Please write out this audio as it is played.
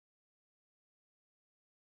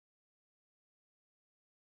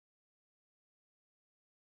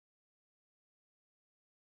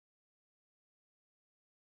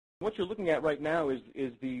What you're looking at right now is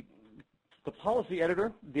the policy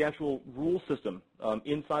editor, the actual rule system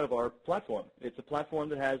inside of our platform. It's a platform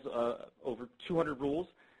that has over 200 rules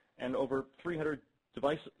and over 300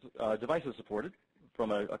 devices supported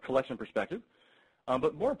from a collection perspective.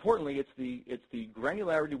 But more importantly, it's the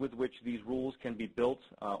granularity with which these rules can be built,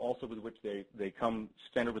 also with which they come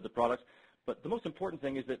standard with the products. But the most important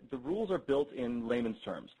thing is that the rules are built in layman's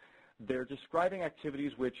terms. They're describing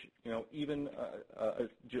activities which, even a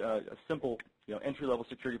simple, entry-level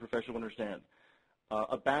security professional would understand.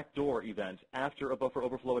 A backdoor event after a buffer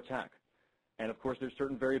overflow attack. And of course, there's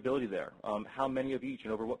certain variability there. How many of each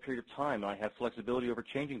and over what period of time, and I have flexibility over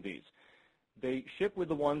changing these. They ship with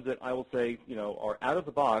the ones that I will say, are out of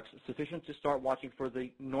the box, sufficient to start watching for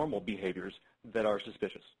the normal behaviors that are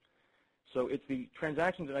suspicious. So it's the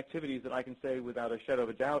transactions and activities that I can say without a shadow of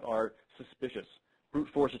a doubt are suspicious. Brute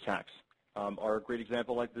force attacks are a great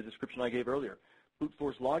example, like the description I gave earlier. Brute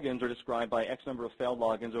force logins are described by X number of failed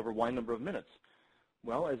logins over Y number of minutes.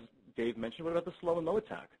 Well, as Dave mentioned, what about the slow and low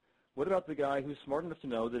attack? What about the guy who's smart enough to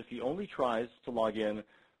know that if he only tries to log in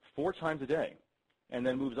 4 times a day and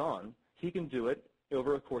then moves on, he can do it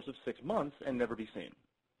over a course of 6 months and never be seen?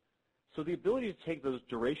 So the ability to take those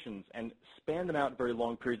durations and span them out very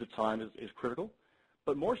long periods of time is critical.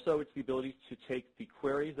 But more so, it's the ability to take the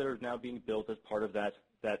queries that are now being built as part of that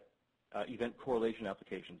event correlation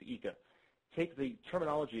application, the ECA. Take the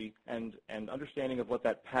terminology and understanding of what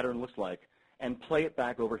that pattern looks like and play it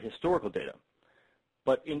back over historical data.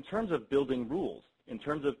 But in terms of building rules, in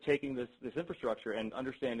terms of taking this infrastructure and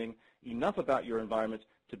understanding enough about your environment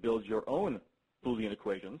to build your own Boolean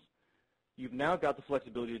equations, you've now got the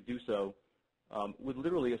flexibility to do so with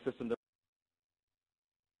literally a system that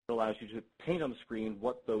allows you to paint on the screen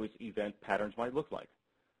what those event patterns might look like.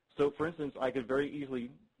 So for instance, I could very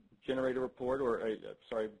easily generate a report or,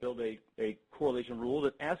 build a correlation rule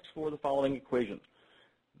that asks for the following equation.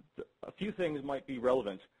 A few things might be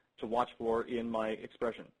relevant to watch for in my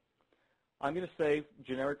expression. I'm going to say,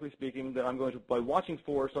 generically speaking, that I'm going to, by watching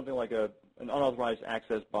for something like an unauthorized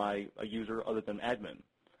access by a user other than admin,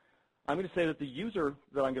 I'm going to say that the user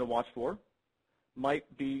that I'm going to watch for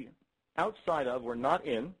might be outside of or not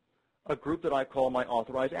in a group that I call my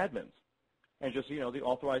authorized admins. And just so you know, the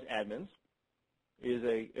authorized admins is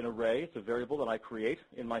an array. It's a variable that I create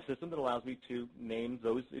in my system that allows me to name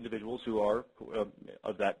those individuals who are,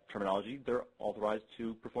 of that terminology, they're authorized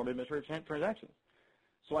to perform administrative transactions.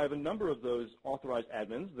 So I have a number of those authorized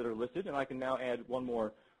admins that are listed, and I can now add one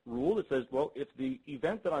more rule that says, well, if the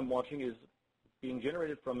event that I'm watching is being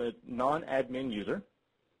generated from a non-admin user,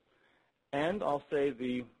 and I'll say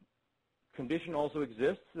the condition also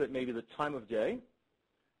exists that maybe the time of day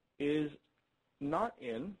is not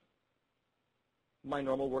in my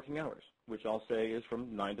normal working hours, which I'll say is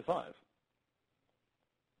from 9 to 5.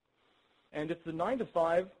 And if the 9 to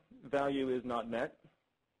 5 value is not met,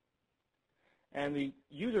 and the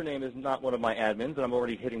username is not one of my admins, and I'm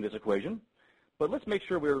already hitting this equation, but let's make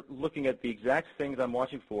sure we're looking at the exact things I'm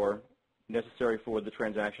watching for necessary for the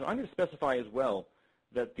transaction. I'm going to specify as well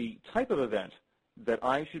that the type of event that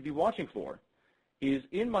I should be watching for is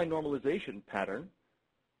in my normalization pattern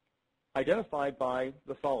identified by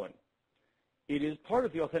the following. It is part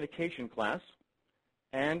of the authentication class,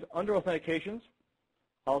 and under authentications,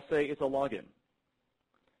 I'll say it's a login.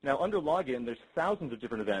 Now, under login, there's thousands of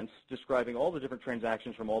different events describing all the different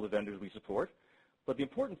transactions from all the vendors we support. But the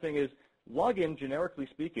important thing is login, generically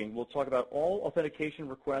speaking, will talk about all authentication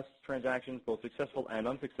requests, transactions, both successful and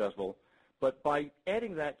unsuccessful. But by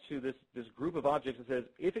adding that to this group of objects, it says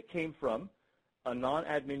if it came from a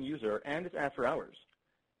non-admin user and it's after hours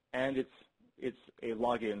and it's a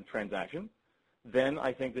login transaction, then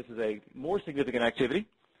I think this is a more significant activity,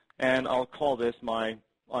 and I'll call this my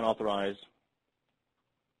unauthorized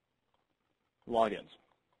logins.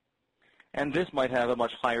 And this might have a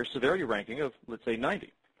much higher severity ranking of, let's say,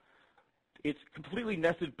 90. It's completely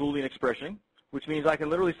nested Boolean expression, which means I can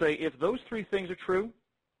literally say if those 3 things are true,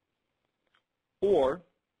 or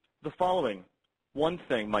the following one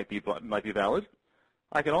thing might be valid.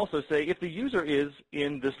 I can also say if the user is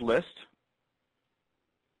in this list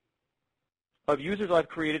of users I've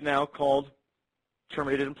created now called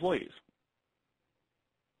terminated employees.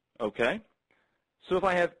 Okay? So if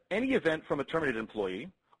I have any event from a terminated employee,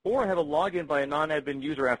 or I have a login by a non-admin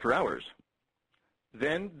user after hours,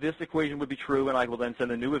 then this equation would be true, and I will then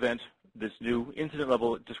send a new event, this new incident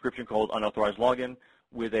level description called unauthorized login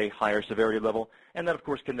with a higher severity level. And that, of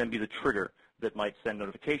course, can then be the trigger that might send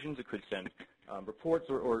notifications. It could send reports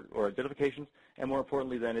or identifications. And more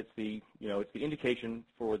importantly, then it's the indication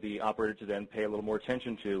for the operator to then pay a little more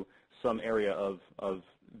attention to some area of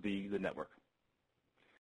the network.